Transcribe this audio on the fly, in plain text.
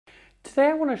today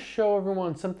I want to show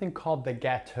everyone something called the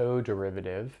Gateaux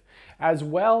derivative, as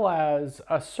well as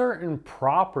a certain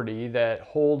property that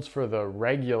holds for the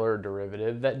regular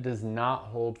derivative that does not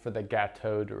hold for the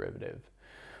Gateaux derivative.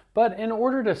 But in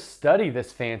order to study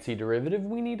this fancy derivative,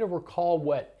 we need to recall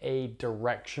what a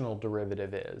directional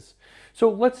derivative is. So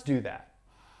let's do that.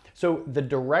 So the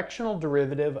directional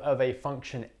derivative of a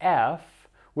function f,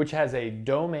 which has a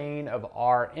domain of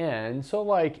Rn, so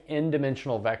like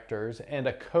n-dimensional vectors, and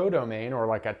a codomain, or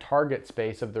like a target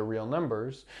space of the real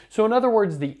numbers. So in other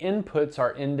words, the inputs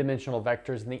are n-dimensional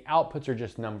vectors and the outputs are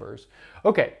just numbers.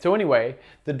 Okay, so anyway,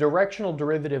 the directional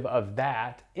derivative of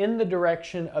that in the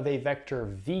direction of a vector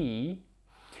v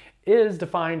is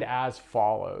defined as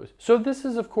follows. So this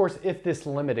is, of course, if this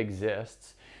limit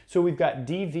exists. So we've got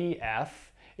dvf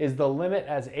is the limit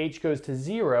as h goes to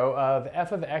 0 of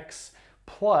f of x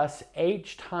plus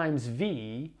h times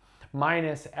v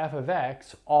minus f of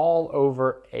x all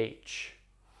over h.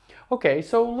 Okay,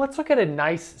 so let's look at a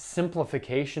nice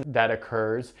simplification that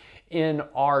occurs in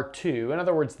R2, in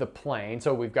other words, the plane.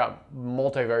 So we've got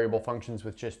multivariable functions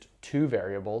with just two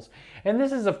variables. And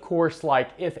this is, of course, like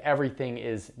if everything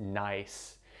is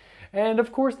nice. And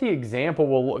of course, the example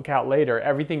we'll look at later,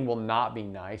 everything will not be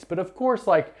nice. But of course,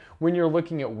 like when you're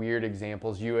looking at weird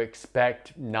examples, you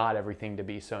expect not everything to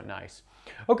be so nice.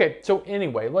 Okay, so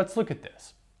anyway, let's look at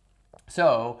this.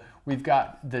 So we've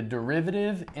got the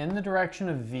derivative in the direction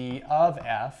of v of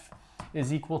f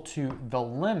is equal to the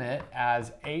limit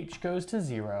as h goes to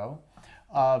 0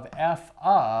 of f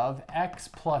of x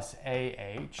plus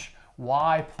ah,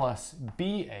 y plus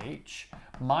bh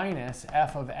minus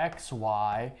f of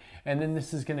xy, and then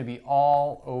this is going to be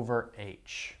all over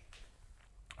h.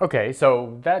 Okay,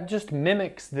 so that just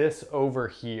mimics this over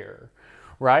here,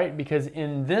 right? Because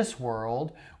in this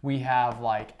world, we have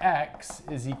like x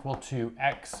is equal to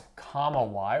x comma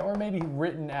y, or maybe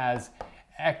written as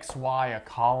xy, a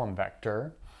column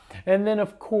vector. And then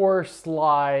of course,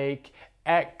 like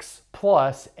x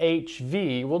plus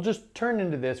hv will just turn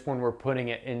into this when we're putting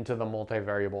it into the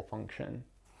multivariable function.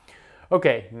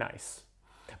 Okay, nice.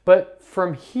 But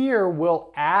from here,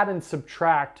 we'll add and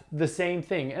subtract the same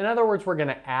thing. In other words, we're going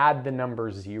to add the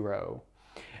number 0.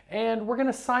 And we're going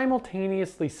to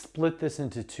simultaneously split this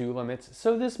into two limits.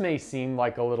 So this may seem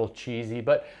like a little cheesy,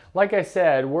 but like I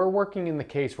said, we're working in the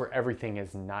case where everything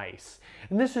is nice.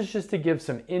 And this is just to give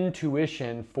some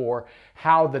intuition for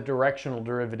how the directional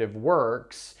derivative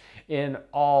works in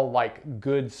all like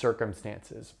good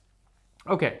circumstances.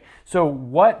 Okay, so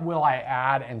what will I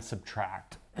add and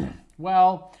subtract?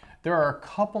 Well, there are a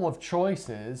couple of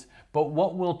choices, but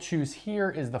what we'll choose here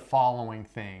is the following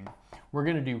thing. We're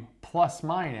going to do plus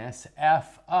minus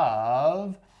f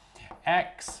of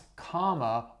x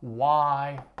comma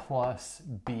y plus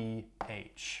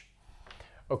bh.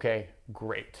 Okay,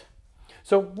 great.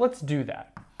 So let's do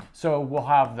that. So we'll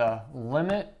have the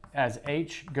limit as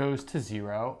h goes to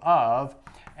 0 of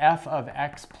f of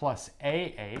x plus ah,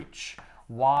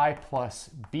 y plus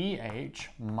bh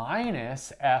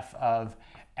minus f of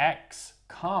x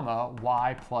comma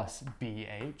y plus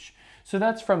bh. So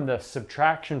that's from the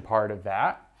subtraction part of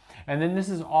that. And then this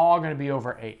is all going to be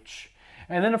over h.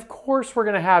 And then of course we're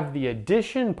going to have the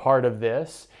addition part of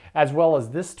this as well as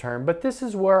this term, but this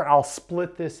is where I'll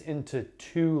split this into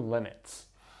two limits.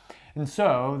 And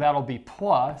so that'll be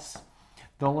plus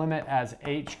the limit as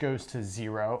h goes to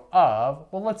 0 of,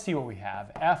 well, let's see what we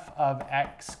have, f of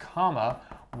x comma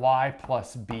y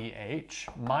plus bh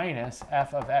minus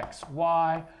f of x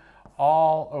y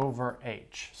all over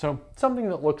h. So something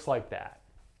that looks like that.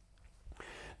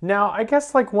 Now, I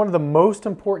guess like one of the most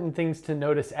important things to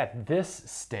notice at this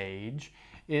stage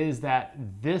is that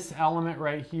this element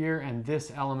right here and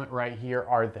this element right here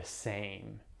are the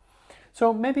same.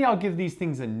 So maybe I'll give these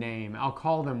things a name. I'll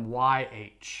call them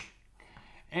YH.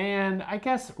 And I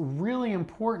guess really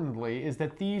importantly is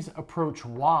that these approach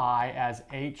y as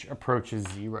h approaches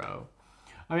 0.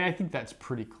 I mean, I think that's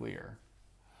pretty clear.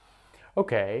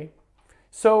 Okay,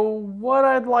 so what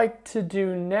I'd like to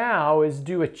do now is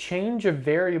do a change of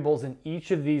variables in each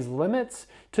of these limits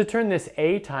to turn this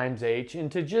a times h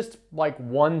into just like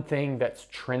one thing that's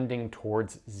trending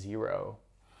towards 0.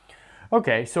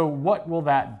 Okay, so what will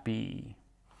that be?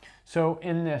 So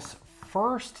in this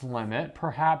first limit,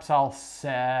 perhaps I'll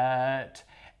set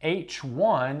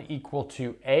h1 equal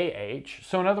to ah.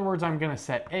 So in other words, I'm going to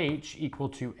set h equal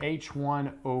to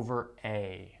h1 over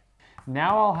a.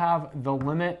 Now I'll have the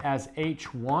limit as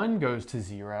h1 goes to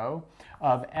 0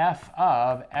 of f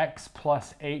of x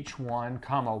plus h1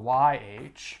 comma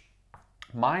yh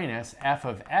minus f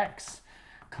of x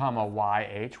comma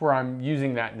yh, where I'm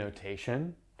using that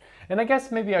notation. And I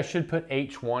guess maybe I should put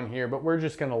h1 here, but we're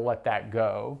just going to let that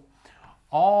go.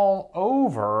 All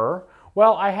over,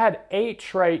 well, I had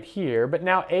h right here, but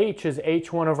now h is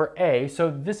h1 over a,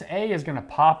 so this a is going to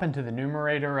pop into the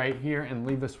numerator right here and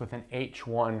leave us with an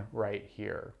h1 right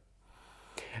here.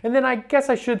 And then I guess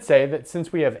I should say that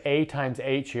since we have a times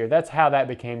h here, that's how that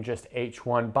became just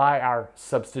h1 by our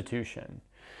substitution.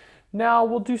 Now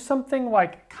we'll do something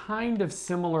like kind of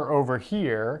similar over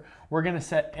here. We're going to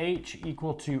set h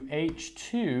equal to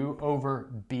h2 over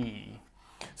b.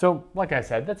 So like I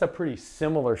said, that's a pretty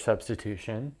similar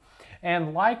substitution.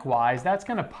 And likewise, that's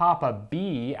going to pop a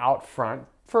b out front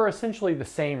for essentially the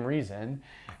same reason.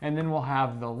 And then we'll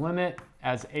have the limit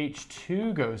as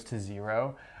h2 goes to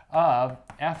 0 of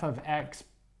f of x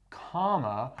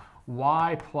comma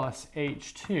y plus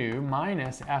h2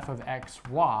 minus f of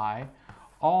xy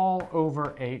all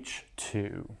over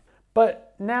h2.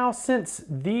 But now since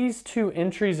these two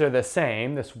entries are the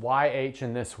same, this yh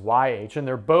and this yh, and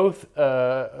they're both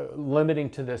limiting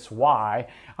to this y,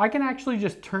 I can actually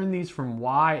just turn these from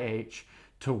yh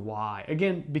to y,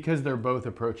 again, because they're both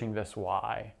approaching this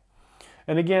y.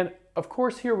 And again, of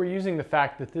course here we're using the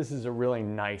fact that this is a really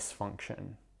nice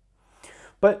function.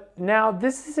 But now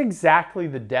this is exactly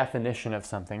the definition of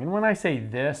something. And when I say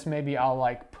this, maybe I'll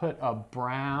like put a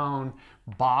brown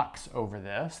box over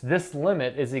this. This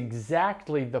limit is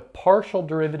exactly the partial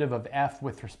derivative of f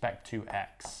with respect to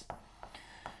x.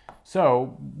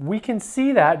 So we can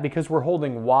see that because we're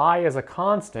holding y as a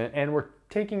constant and we're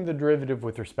taking the derivative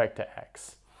with respect to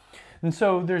x. And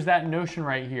so there's that notion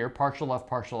right here, partial f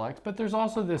partial x, but there's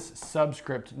also this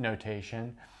subscript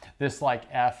notation, this like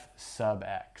f sub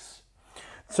x.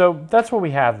 So that's what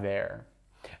we have there.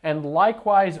 And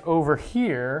likewise over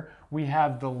here, we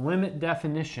have the limit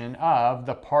definition of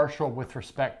the partial with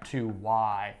respect to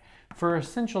y for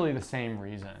essentially the same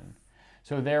reason.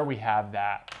 So there we have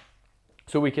that.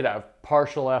 So we could have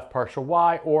partial f partial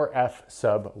y or f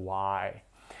sub y.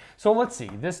 So let's see,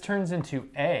 this turns into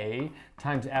a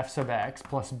times f sub x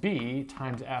plus b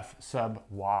times f sub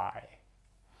y.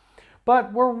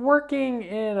 But we're working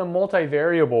in a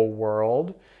multivariable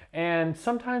world, and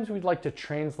sometimes we'd like to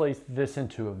translate this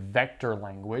into a vector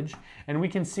language, and we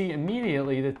can see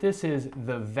immediately that this is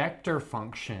the vector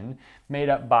function made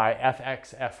up by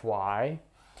fx, fy,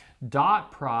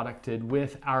 dot producted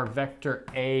with our vector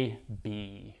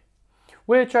ab,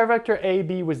 which our vector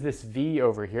ab was this v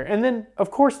over here. And then,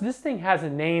 of course, this thing has a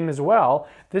name as well.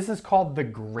 This is called the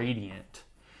gradient.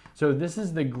 So this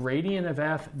is the gradient of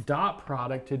f dot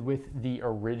producted with the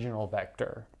original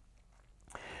vector.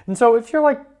 And so if you're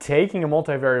like taking a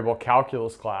multivariable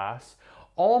calculus class,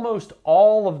 almost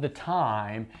all of the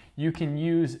time you can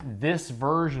use this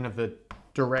version of the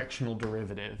directional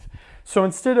derivative. So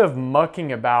instead of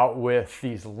mucking about with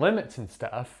these limits and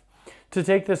stuff, to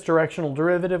take this directional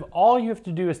derivative, all you have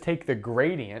to do is take the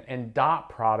gradient and dot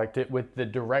product it with the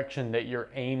direction that you're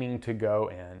aiming to go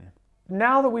in.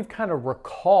 Now that we've kind of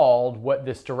recalled what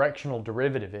this directional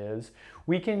derivative is,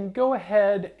 we can go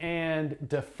ahead and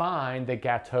define the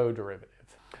Gateaux derivative.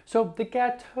 So the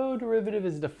Gateaux derivative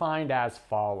is defined as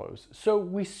follows. So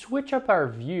we switch up our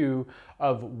view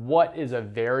of what is a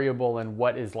variable and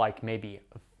what is like maybe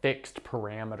a fixed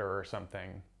parameter or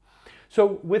something.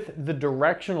 So with the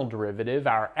directional derivative,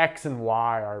 our x and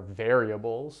y are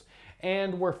variables,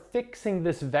 and we're fixing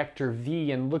this vector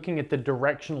v and looking at the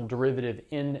directional derivative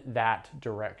in that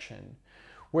direction.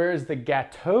 Whereas the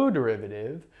Gateaux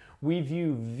derivative, we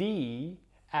view v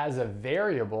as a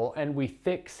variable and we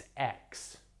fix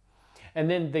x. And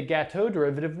then the Gateaux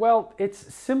derivative, well,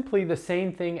 it's simply the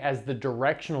same thing as the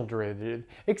directional derivative,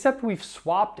 except we've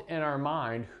swapped in our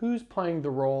mind who's playing the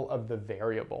role of the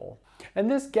variable. And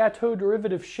this Gateaux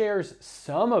derivative shares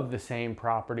some of the same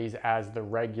properties as the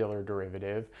regular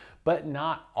derivative, but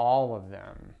not all of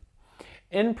them.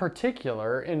 In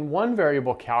particular, in one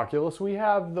variable calculus, we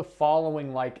have the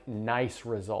following like nice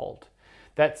result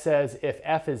that says if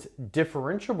f is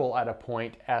differentiable at a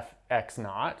point fx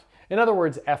naught, in other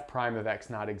words, f prime of x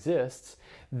naught exists,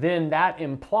 then that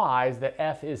implies that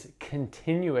f is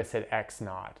continuous at x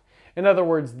naught. In other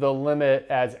words, the limit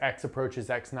as x approaches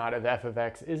x naught of f of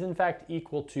x is in fact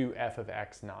equal to f of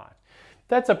x naught.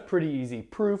 That's a pretty easy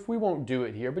proof. We won't do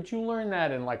it here, but you learn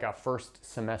that in like a first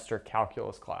semester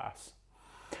calculus class.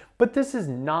 But this is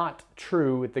not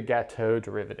true with the Gateaux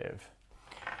derivative.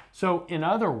 So in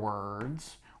other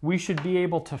words, we should be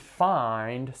able to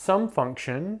find some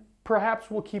function,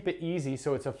 perhaps we'll keep it easy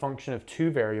so it's a function of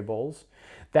two variables,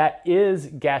 that is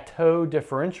Gateaux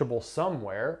differentiable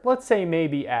somewhere, let's say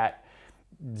maybe at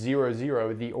 0,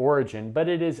 0, the origin, but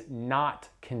it is not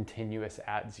continuous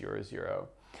at 0, 0.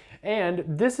 And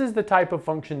this is the type of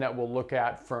function that we'll look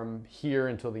at from here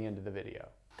until the end of the video.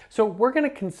 So we're going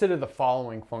to consider the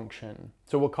following function.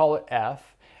 So we'll call it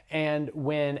f. And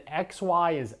when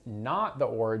xy is not the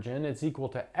origin, it's equal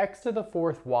to x to the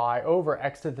fourth y over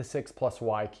x to the sixth plus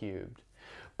y cubed.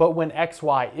 But when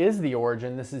xy is the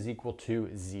origin, this is equal to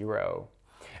 0.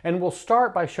 And we'll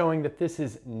start by showing that this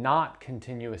is not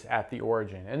continuous at the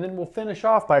origin. And then we'll finish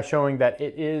off by showing that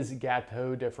it is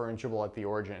Gateaux differentiable at the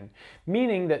origin,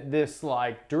 meaning that this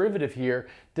derivative here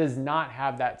does not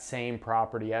have that same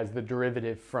property as the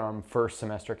derivative from first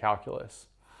semester calculus.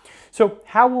 So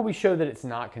how will we show that it's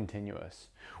not continuous?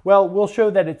 Well, we'll show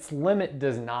that its limit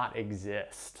does not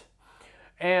exist.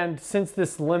 And since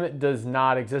this limit does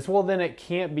not exist, well, then it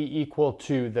can't be equal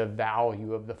to the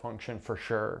value of the function for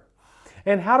sure.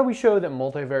 And how do we show that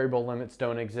multivariable limits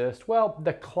don't exist? Well,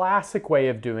 the classic way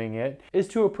of doing it is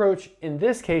to approach, in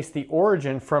this case, the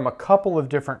origin from a couple of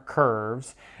different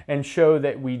curves and show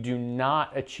that we do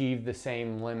not achieve the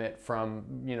same limit from,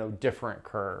 different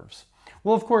curves.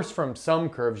 Well, of course, from some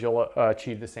curves you'll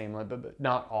achieve the same limit, but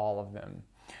not all of them.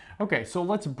 Okay, so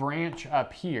let's branch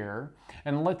up here,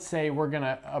 and let's say we're going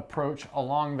to approach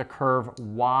along the curve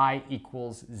y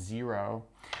equals 0.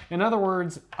 In other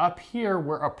words, up here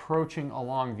we're approaching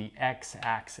along the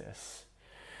x-axis.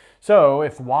 So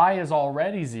if y is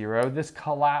already 0, this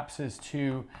collapses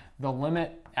to the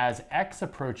limit as x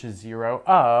approaches 0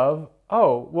 of,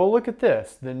 well, look at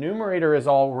this. The numerator is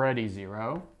already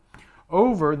 0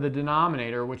 over the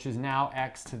denominator, which is now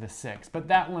x to the 6. But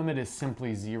that limit is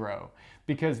simply 0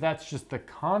 because that's just the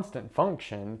constant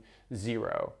function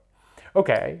 0.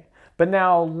 Okay, but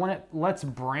now let's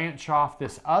branch off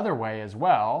this other way as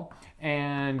well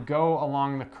and go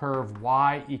along the curve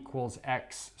y equals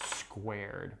x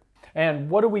squared. And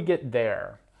what do we get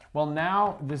there? Well,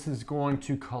 now this is going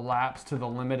to collapse to the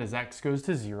limit as x goes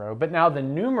to 0, but now the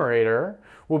numerator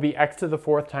will be x to the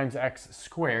fourth times x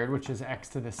squared, which is x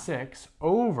to the 6,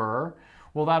 over,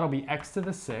 well, that'll be x to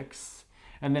the 6,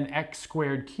 and then x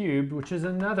squared cubed, which is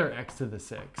another x to the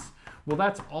 6. Well,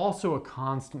 that's also a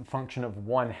constant function of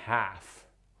 1/2.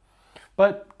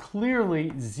 But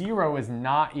clearly 0 is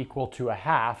not equal to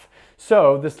 1/2,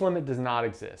 so this limit does not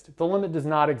exist. If the limit does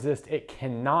not exist, it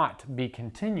cannot be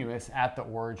continuous at the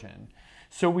origin.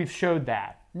 So we've showed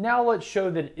that. Now let's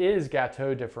show that it is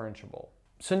Gateaux differentiable.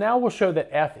 So now we'll show that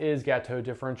f is Gateaux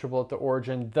differentiable at the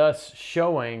origin, thus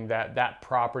showing that that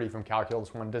property from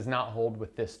calculus 1 does not hold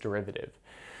with this derivative.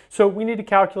 So we need to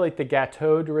calculate the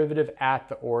Gateaux derivative at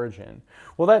the origin.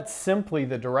 Well, that's simply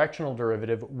the directional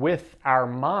derivative with our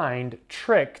mind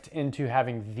tricked into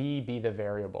having v be the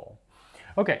variable.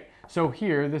 Okay, so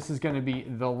here this is going to be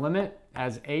the limit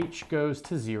as h goes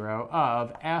to 0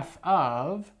 of f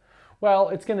of, well,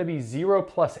 it's going to be 0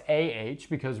 plus ah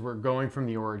because we're going from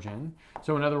the origin.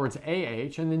 So in other words, ah,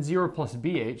 and then 0 plus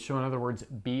bh, so in other words,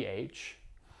 bh,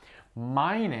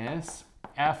 minus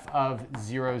f of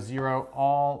 0, 0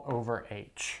 all over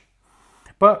h.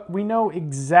 But we know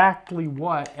exactly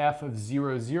what f of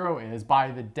 0, 0 is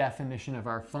by the definition of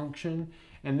our function,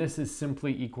 and this is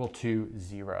simply equal to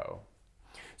 0.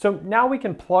 So now we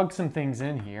can plug some things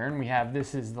in here, and we have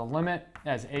this is the limit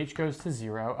as h goes to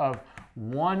 0 of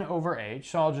 1 over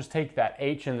h. So I'll just take that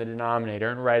h in the denominator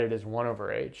and write it as 1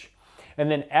 over h.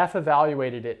 And then f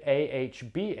evaluated at ah,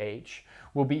 bh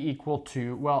will be equal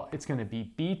to, well, it's going to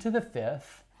be b to the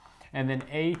 5th, and then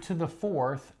a to the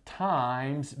 4th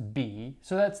times b.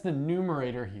 So that's the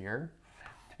numerator here.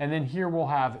 And then here we'll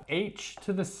have h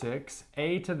to the 6,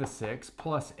 a to the 6,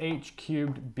 plus h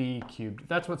cubed, b cubed.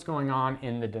 That's what's going on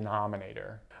in the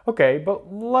denominator. Okay,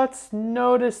 but let's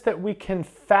notice that we can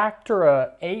factor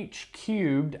a h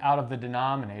cubed out of the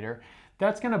denominator.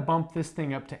 That's going to bump this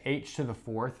thing up to h to the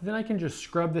 4th. Then I can just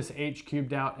scrub this h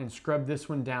cubed out and scrub this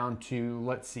one down to,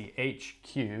 let's see, h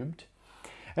cubed.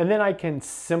 And then I can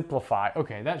simplify.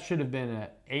 Okay, that should have been an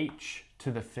h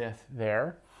to the 5th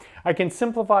there. I can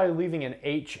simplify leaving an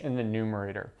h in the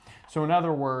numerator. So in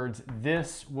other words,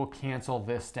 this will cancel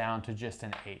this down to just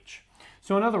an h.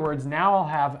 So in other words, now I'll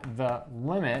have the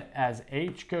limit as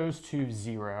h goes to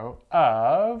 0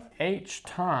 of h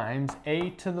times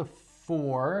a to the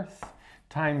 4th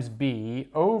times b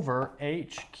over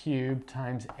h cubed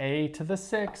times a to the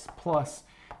 6th plus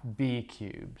b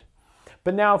cubed.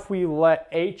 But now if we let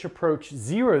h approach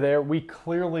 0 there, we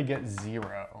clearly get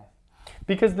 0.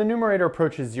 Because the numerator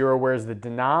approaches 0, whereas the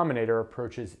denominator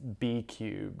approaches b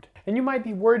cubed. And you might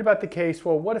be worried about the case,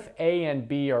 well, what if a and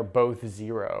b are both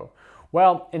 0?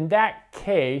 Well, in that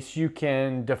case, you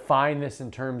can define this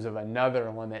in terms of another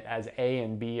limit as a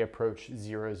and b approach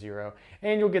 0, 0,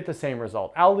 and you'll get the same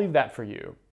result. I'll leave that for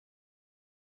you.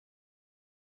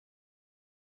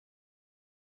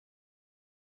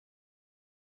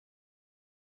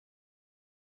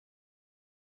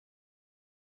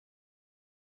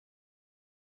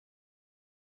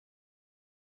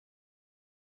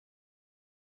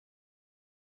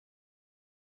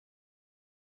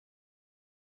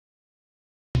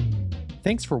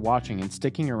 Thanks for watching and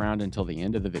sticking around until the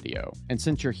end of the video. And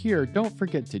since you're here, don't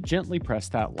forget to gently press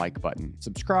that like button,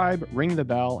 subscribe, ring the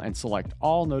bell, and select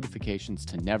all notifications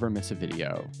to never miss a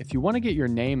video. If you want to get your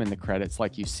name in the credits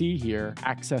like you see here,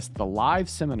 access the live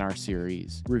seminar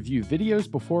series, review videos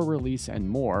before release, and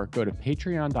more, go to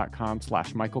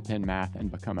patreon.com/michaelpennmath and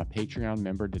become a Patreon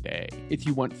member today. If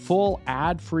you want full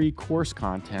ad-free course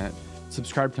content,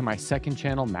 subscribe to my second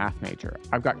channel, Math Major.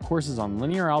 I've got courses on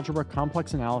linear algebra,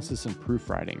 complex analysis, and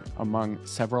proofwriting, among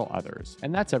several others.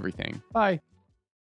 And that's everything. Bye.